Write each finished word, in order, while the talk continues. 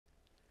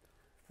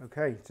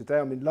Okay, today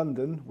I'm in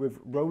London with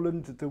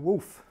Roland de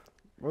Wolfe.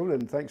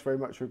 Roland, thanks very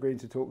much for agreeing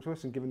to talk to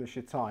us and giving us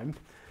your time.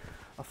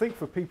 I think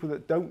for people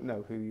that don't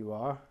know who you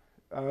are,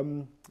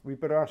 we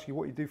better ask you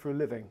what you do for a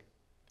living.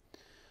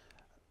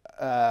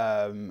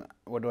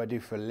 What do I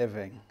do for a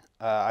living?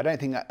 I don't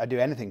think I do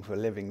anything for a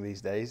living these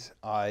days.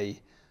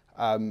 I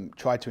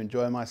try to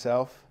enjoy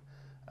myself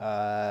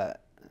and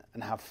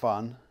have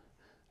fun.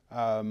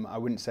 I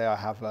wouldn't say I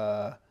have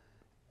an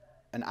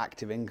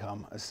active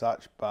income as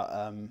such, but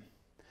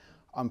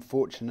I'm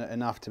fortunate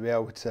enough to be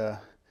able to,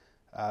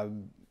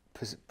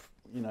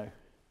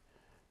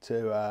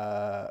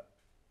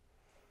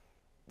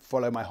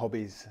 follow my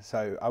hobbies.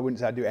 So I wouldn't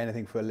say I do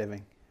anything for a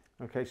living.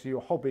 Okay, so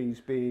your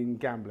hobbies being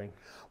gambling.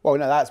 Well,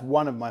 no, that's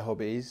one of my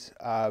hobbies,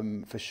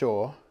 for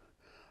sure.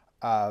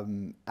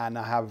 And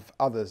I have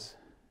others: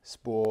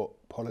 sport,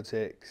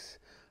 politics,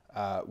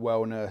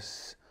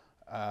 wellness,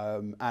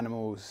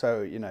 animals.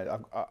 So,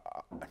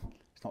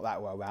 it's not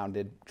that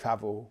well-rounded.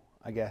 Travel,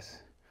 I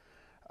guess.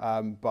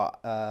 But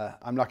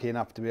I'm lucky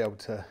enough to be able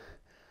to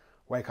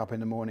wake up in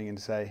the morning and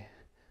say,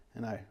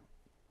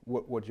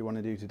 what do you want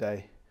to do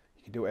today?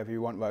 You can do whatever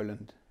you want,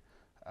 Roland.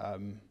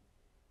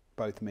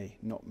 Both me,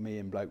 not me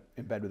in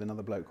bed with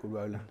another bloke called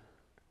Roland.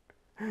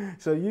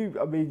 So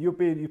you're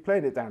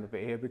playing it down a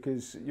bit here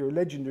because you're a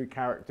legendary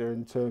character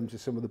in terms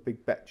of some of the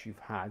big bets you've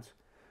had.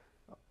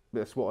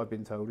 That's what I've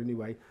been told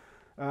anyway.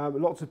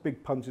 Lots of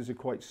big punters are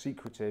quite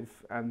secretive,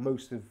 and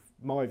most of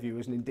my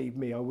viewers, and indeed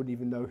me, I wouldn't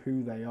even know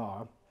who they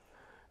are.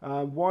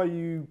 Why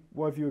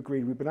have you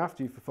agreed? We've been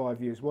after you for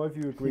 5 years. Why have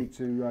you agreed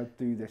to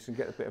do this and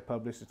get a bit of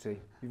publicity?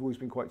 You've always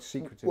been quite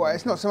secretive. Well,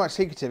 it's not so much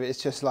secretive.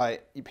 It's just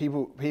like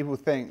people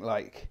think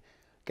like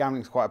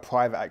gambling's quite a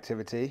private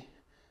activity.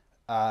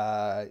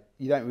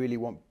 You don't really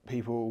want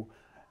people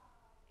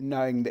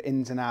knowing the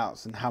ins and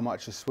outs and how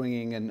much you're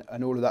swinging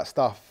and all of that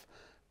stuff,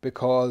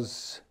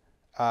 because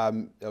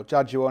they'll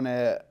judge you on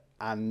it,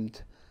 and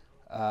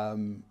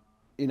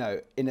in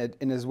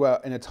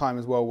a time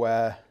as well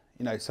where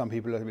some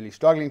people are really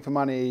struggling for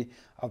money,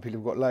 other people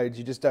have got loads.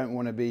 You just don't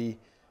want to be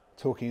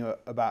talking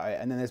about it.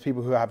 And then there's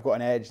people who have got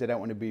an edge. They don't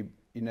want to be,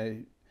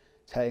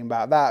 telling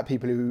about that.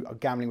 People who are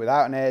gambling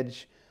without an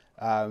edge,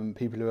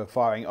 people who are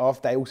firing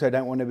off. They also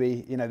don't want to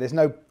be, there's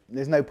no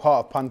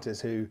part of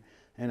punters who,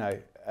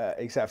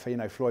 except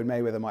for, Floyd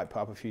Mayweather might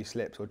put up a few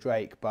slips, or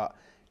Drake, but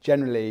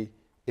generally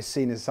it's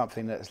seen as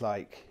something that's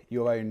like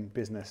your own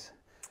business.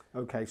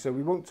 Okay, so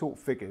we won't talk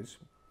figures,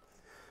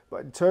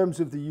 but in terms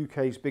of the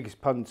UK's biggest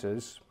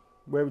punters,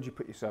 where would you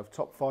put yourself?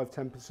 Top 5,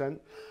 10%?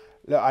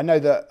 Look, I know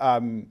that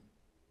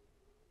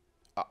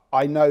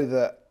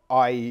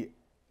I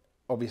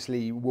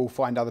obviously will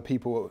find other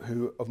people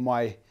who of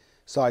my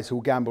size who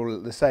will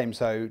gamble the same.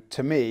 So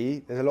to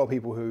me, there's a lot of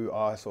people who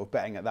are sort of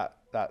betting at that.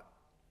 But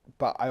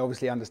I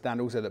obviously understand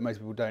also that most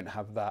people don't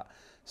have that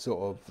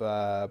sort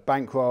of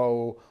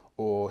bankroll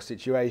or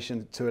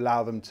situation to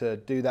allow them to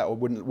do that, or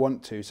wouldn't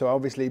want to. So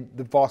obviously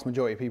the vast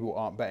majority of people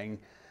aren't betting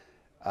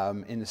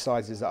in the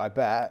sizes that I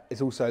bet. It's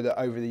also that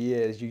over the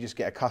years you just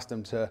get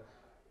accustomed to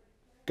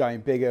going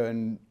bigger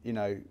and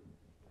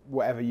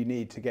whatever you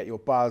need to get your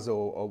buzz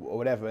or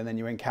whatever, and then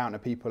you encounter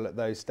people at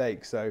those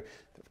stakes. So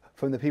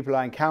from the people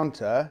I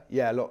encounter,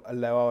 there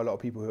are a lot of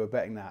people who are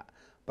betting that,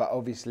 but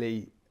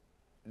obviously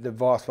the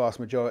vast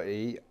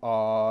majority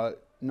are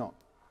not.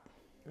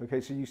 Okay,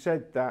 so you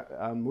said that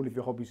one of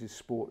your hobbies is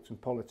sports and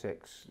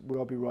politics.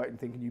 Would I be right in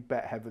thinking you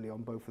bet heavily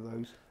on both of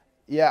those?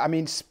 Yeah, I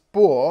mean,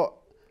 sport,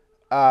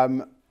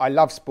 I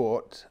love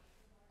sport,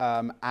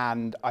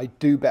 and I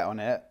do bet on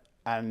it,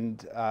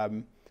 and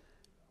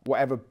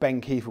whatever Ben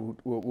Keefe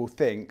will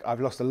think,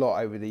 I've lost a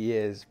lot over the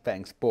years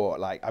betting sport.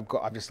 Like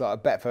I've just got a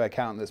Betfair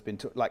account that's been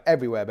like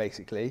everywhere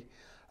basically.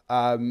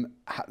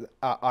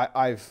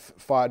 I've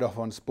fired off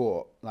on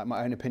sport. Like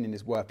my own opinion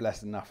is worth less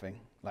than nothing.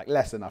 Like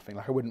less than nothing.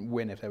 Like I wouldn't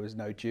win if there was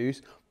no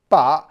juice.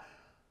 But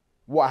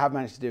what I have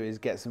managed to do is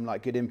get some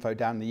like good info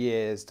down the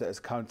years that has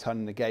kind of turned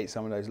to negate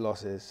some of those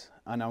losses.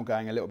 I know I'm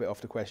going a little bit off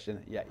the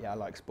question. Yeah, I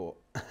like sport.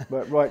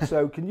 But right,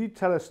 so can you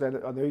tell us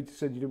then, I know you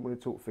said you didn't want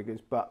to talk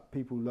figures, but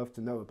people love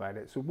to know about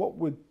it. So what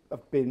would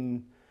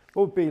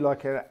be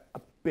like a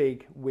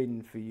big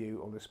win for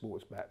you on a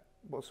sports bet?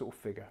 What sort of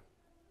figure?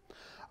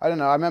 I don't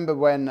know. I remember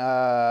when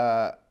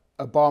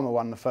Obama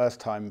won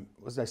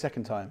the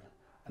second time,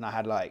 and I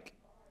had like,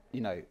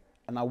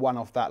 and I won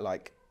off that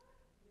like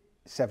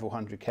several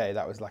hundred K.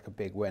 That was like a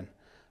big win.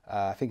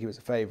 I think he was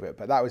a favourite,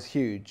 but that was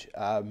huge.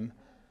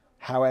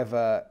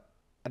 However,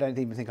 I don't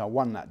even think I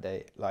won that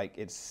day. Like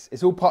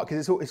it's all part,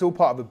 because it's all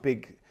part of a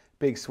big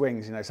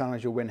swings.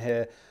 Sometimes you'll win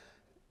here,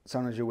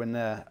 sometimes you'll win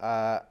there.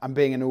 I'm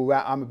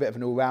a bit of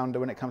an all-rounder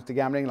when it comes to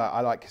gambling. Like I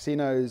like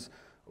casinos,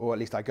 or at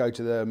least I go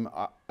to them.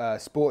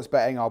 Sports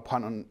betting, I'll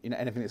punt on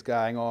anything that's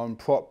going on.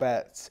 Prop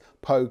bets,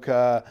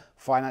 poker,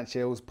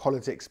 financials,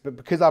 politics. But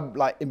because I'm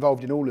like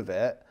involved in all of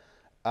it,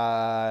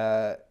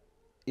 they're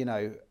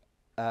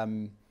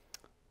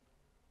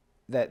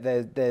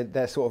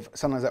sort of,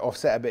 sometimes they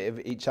offset a bit of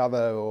each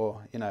other,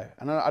 or and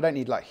I don't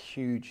need like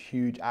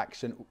huge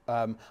action.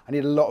 I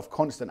need a lot of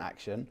constant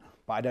action,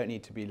 but I don't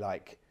need to be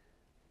like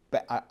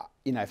bet,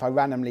 you know, if I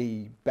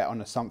randomly bet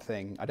on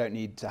something, I don't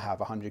need to have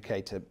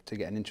 100k to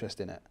get an interest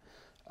in it.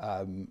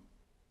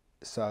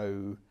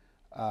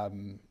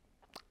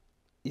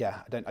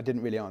 Yeah, I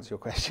didn't really answer your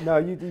question. No,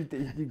 you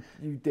did.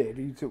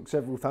 You took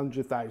several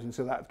 100,000,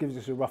 so that gives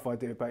us a rough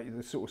idea about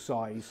the sort of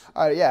size.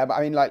 Yeah, but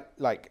I mean,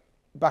 like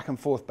back and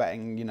forth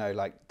betting, you know,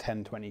 like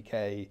 10,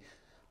 20k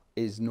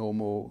is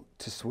normal.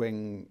 To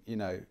swing, you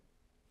know,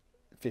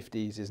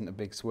 50s isn't a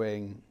big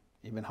swing,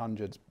 even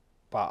hundreds,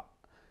 but,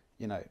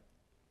 you know.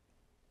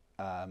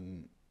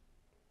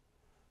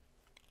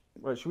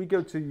 Right, should we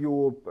go to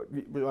your,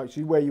 like,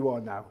 so where you are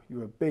now?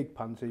 You're a big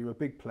punter, you're a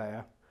big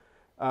player.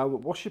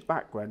 What's your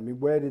background? I mean,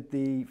 where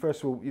did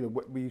first of all, you know,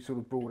 were you sort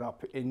of brought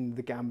up in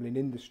the gambling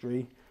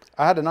industry?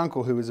 I had an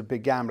uncle who was a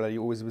big gambler. He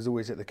was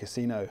always at the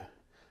casino,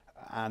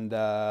 and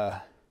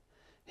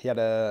he had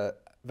a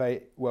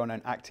very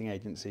well-known acting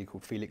agency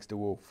called Roland de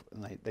Wolfe,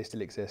 and they still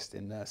exist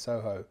in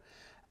Soho.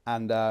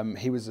 And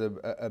he was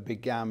a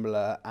big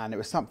gambler, and it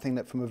was something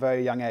that from a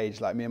very young age,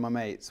 like me and my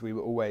mates, we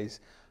were always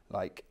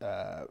like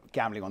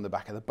gambling on the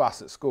back of the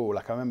bus at school.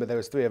 Like I remember there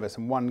was 3 of us,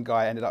 and one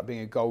guy ended up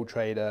being a gold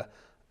trader.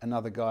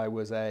 Another guy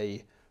was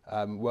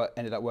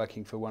ended up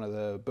working for one of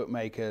the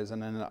bookmakers, and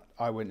then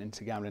I went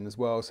into gambling as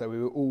well. So we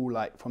were all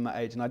like from that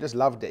age, and I just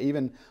loved it.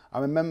 Even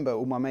I remember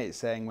all my mates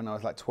saying when I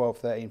was like 12,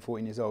 13,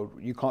 14 years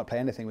old, you can't play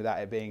anything without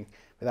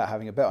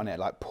having a bet on it.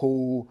 Like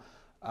pool,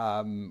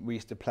 we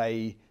used to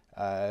play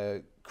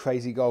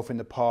crazy golf in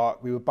the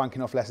park. We were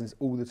bunking off lessons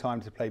all the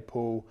time to play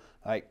pool,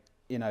 like,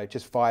 you know,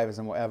 just fivers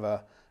and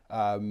whatever.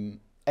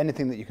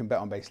 Anything that you can bet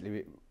on,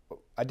 basically.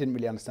 I didn't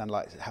really understand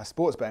like how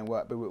sports betting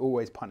worked, but we were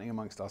always punting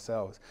amongst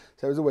ourselves.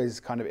 So it was always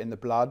kind of in the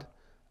blood.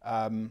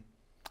 I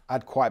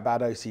had quite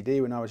bad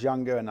OCD when I was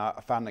younger, and I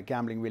found that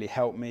gambling really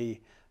helped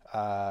me,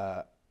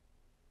 at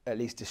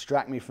least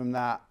distract me from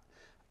that.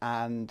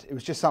 And it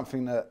was just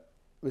something that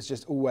was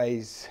just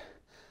always,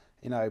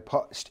 you know,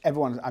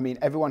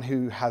 everyone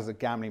who has a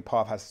gambling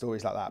path has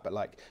stories like that. But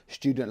like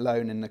student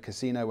loan in the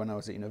casino when I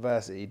was at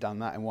university, done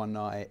that in one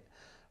night.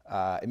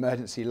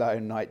 Emergency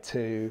loan night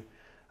 2.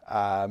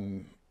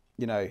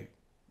 You know,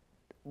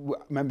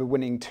 remember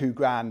winning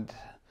 $2,000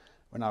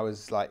 when I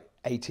was like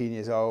 18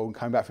 years old,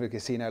 coming back from the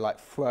casino, like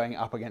throwing it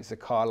up against a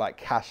car, like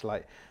cash,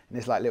 like in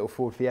this like little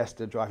Ford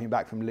Fiesta, driving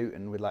back from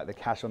Luton with like the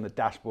cash on the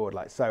dashboard,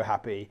 like so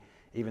happy,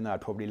 even though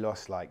I'd probably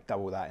lost like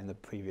double that in the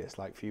previous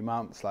like few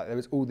months. Like there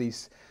was all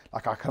these,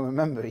 like I can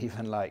remember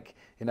even like,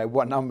 you know,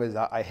 what numbers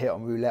I hit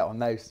on roulette on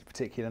those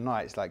particular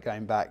nights, like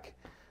going back,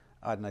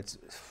 I don't know,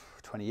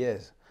 20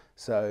 years.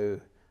 So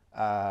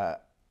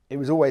it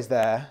was always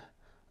there.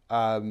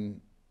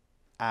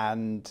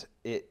 And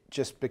it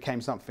just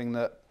became something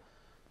that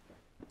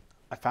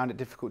I found it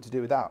difficult to do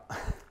without.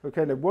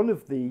 Okay, now one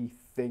of the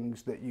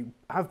things that you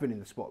have been in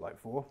the spotlight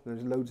for,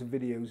 there's loads of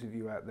videos of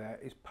you out there,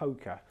 is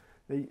poker.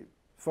 Now, as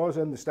far as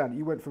I understand,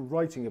 you went from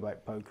writing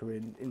about poker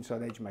in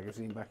Inside Edge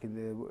magazine back in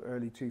the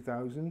early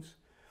 2000s,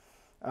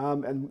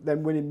 and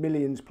then winning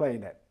millions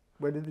playing it.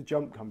 Where did the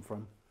jump come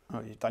from?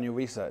 Oh, you've done your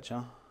research,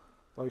 huh?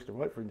 I used to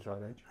write for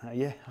Inside Edge.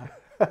 Yeah.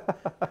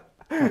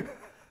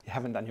 You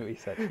haven't done your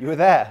research. You were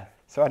there,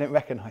 so I didn't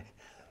recognise.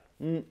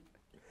 Did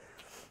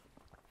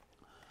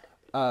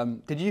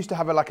you used to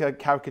have like a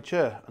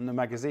caricature on the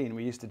magazine?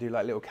 We used to do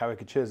like little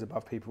caricatures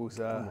above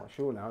people's... I'm not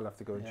sure now, I'll have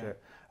to go and check.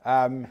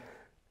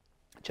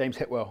 James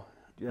Hitwell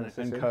and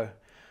him? co.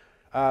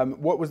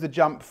 What was the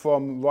jump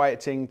from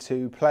writing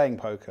to playing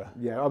poker?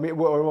 Yeah, I mean,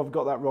 well, I've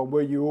got that wrong.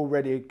 Were you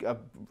already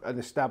an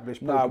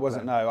established poker No, I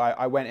wasn't, player? no.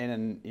 I went in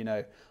and, you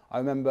know, I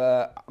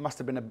remember I must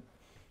have been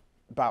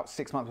about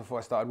 6 months before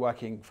I started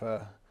working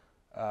for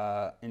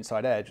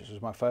Inside Edge, which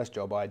was my first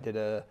job. I did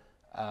a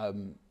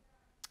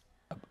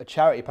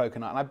charity poker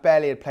night, and I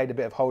barely had played a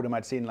bit of Hold'em.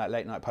 I'd seen like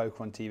late night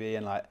poker on TV,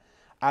 and like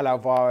Al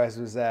Alvarez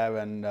was there,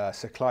 and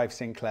Sir Clive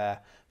Sinclair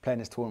playing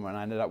this tournament, and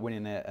I ended up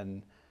winning it.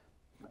 And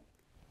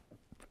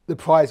the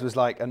prize was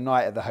like a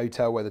night at the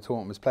hotel where the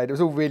tournament was played. It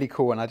was all really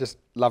cool, and I just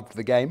loved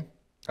the game.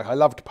 Like I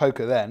loved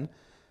poker then,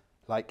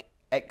 like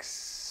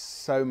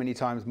so many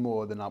times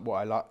more than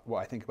what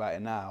I think about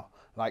it now.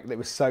 Like it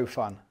was so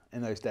fun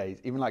in those days.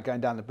 Even like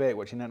going down the beat,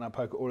 watching late night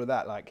poker, all of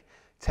that, like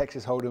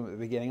Texas Hold'em at the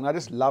beginning, and I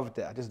just loved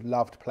it. I just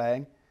loved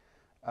playing.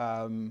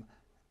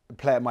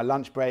 Play at my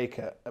lunch break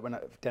when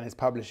Dennis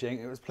Publishing.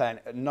 It was playing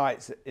at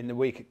nights in the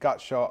week at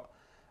Gutshot,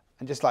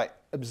 and just like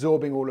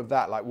absorbing all of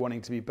that, like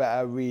wanting to be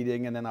better,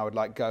 reading, and then I would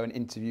like go and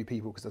interview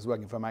people because I was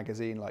working for a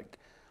magazine like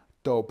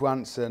Doyle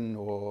Brunson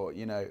or,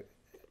 you know,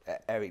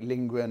 Eric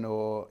Lindgren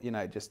or, you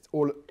know, just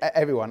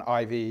everyone,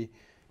 Ivy,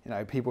 you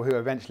know, people who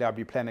eventually I'd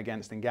be playing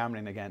against and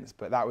gambling against.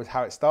 But that was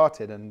how it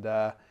started, and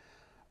a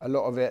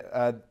lot of it,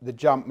 the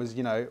jump was,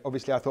 you know,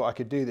 obviously I thought I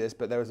could do this,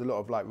 but there was a lot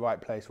of like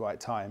right place, right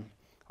time.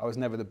 I was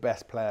never the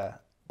best player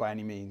by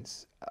any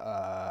means.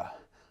 I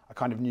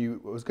kind of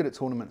knew, I was good at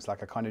tournaments,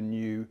 like I kind of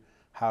knew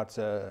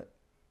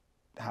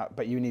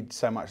but you need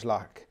so much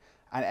luck.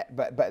 And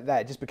but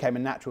that just became a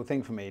natural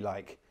thing for me.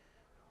 Like,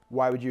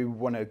 why would you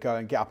want to go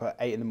and get up at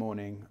 8 in the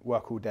morning,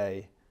 work all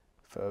day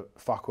for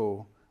fuck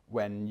all,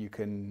 when you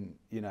can,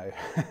 you know,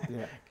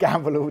 Yeah.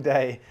 gamble all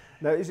day.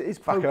 No, is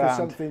fuck poker around.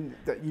 something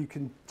that you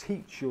can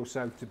teach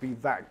yourself to be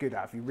that good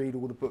at if you read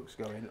all the books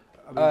going?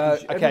 I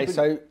mean, Okay,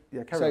 so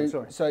yeah, carry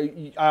on,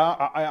 sorry.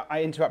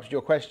 I interrupted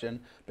your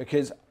question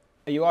because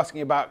are you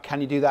asking about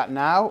can you do that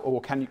now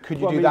or could you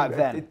Well, I do mean, that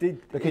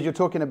then? Because you're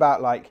talking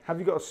about like. Have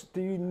you got?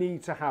 Do you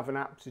need to have an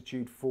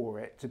aptitude for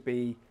it to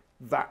be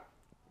that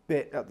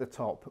bit at the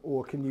top,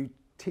 or can you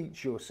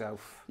teach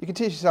yourself? You can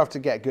teach yourself to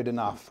get good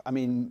enough. I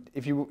mean,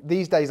 if you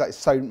these days, like, it's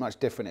so much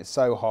different. It's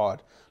so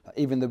hard. Like,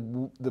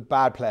 even the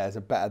bad players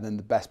are better than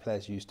the best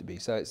players used to be.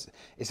 So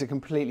it's a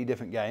completely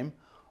different game.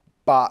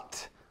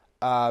 But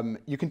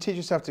you can teach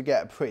yourself to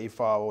get pretty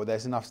far. Or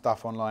there's enough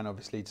stuff online,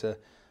 obviously, to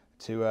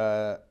do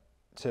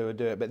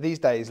it. But these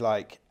days,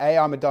 like,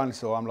 I'm a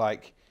dinosaur. I'm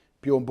like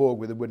Bjorn Borg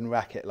with a wooden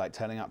racket, like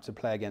turning up to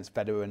play against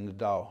Federer and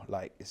Nadal.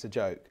 Like, it's a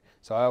joke.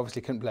 So I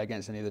obviously couldn't play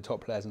against any of the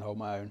top players and hold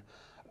my own.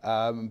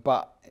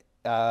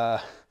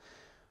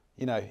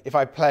 You know, if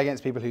I play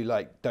against people who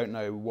like don't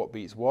know what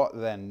beats what,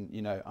 then,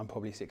 you know, I'm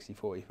probably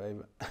 60-40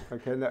 favourite.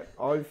 Okay, look,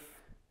 I've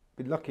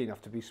been lucky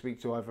enough to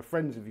speak to either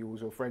friends of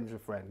yours or friends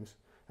of friends,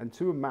 and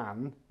to a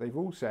man, they've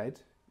all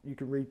said you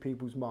can read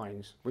people's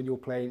minds when you're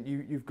playing.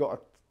 You've got a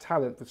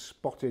talent for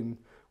spotting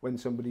when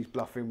somebody's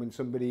bluffing, when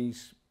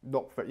somebody's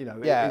not. You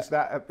know, yeah. Is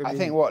that? I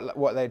think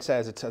what they'd say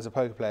as a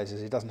poker player is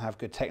he doesn't have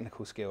good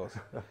technical skills,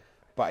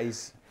 but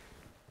he's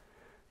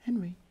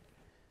Henry.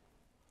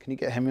 Can you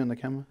get Henry on the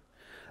camera?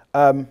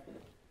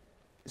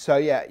 So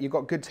yeah, you've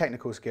got good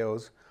technical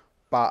skills,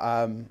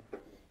 but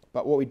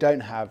what we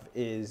don't have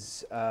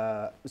is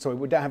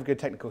we don't have good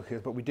technical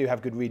skills, but we do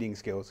have good reading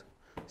skills.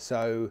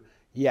 So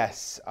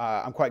yes,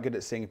 I'm quite good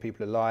at seeing if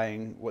people are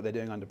lying, what they're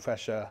doing under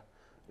pressure,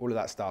 all of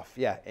that stuff.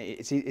 Yeah,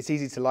 it's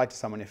easy to lie to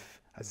someone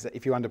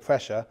if you're under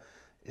pressure.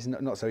 It's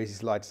not so easy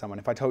to lie to someone.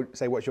 If I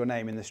say what's your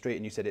name in the street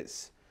and you said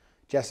it's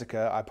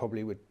Jessica, I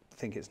probably would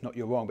think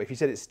you're wrong. But if you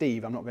said it's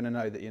Steve, I'm not going to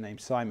know that your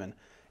name's Simon.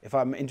 If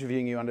I'm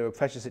interviewing you under a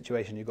pressure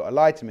situation, you've got to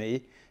lie to me,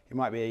 it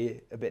might be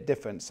a bit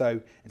different.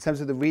 So in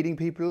terms of the reading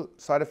people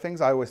side of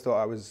things, I always thought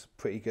I was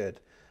pretty good.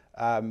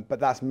 But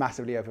that's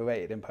massively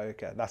overrated in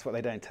poker. That's what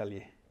they don't tell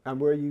you. And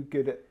were you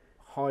good at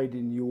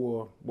hiding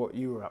what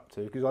you were up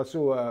to? Because I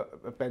saw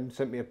Ben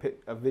sent me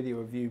a video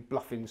of you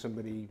bluffing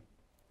somebody.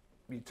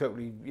 You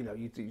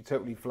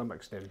totally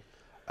flummoxed him.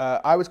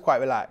 I was quite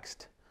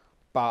relaxed,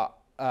 but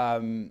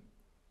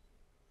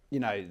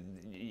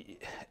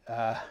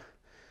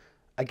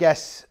I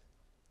guess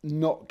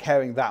not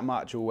caring that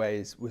much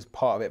always was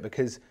part of it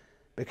because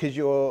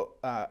you're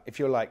if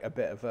you're like a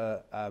bit of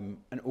an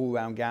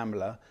all-round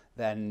gambler,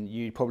 then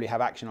you probably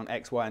have action on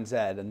X, Y, and Z,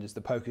 and just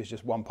the poker is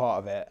just one part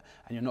of it,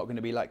 and you're not going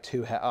to be like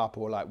too het up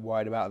or like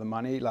worried about the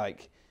money.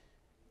 Like,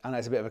 I know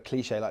it's a bit of a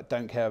cliche, like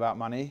don't care about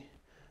money,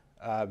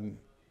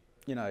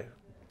 you know,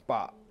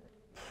 but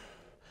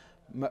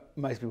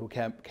most people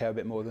care a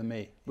bit more than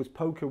me. Was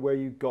poker where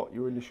you got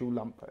your initial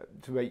lump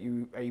to make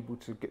you able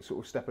to sort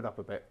of step it up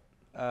a bit?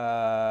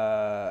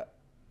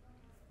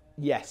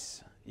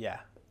 Yes, yeah.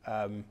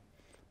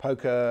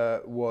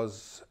 Poker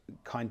was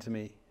kind to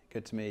me,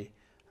 good to me,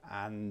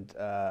 and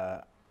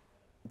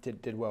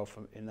did well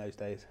in those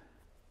days.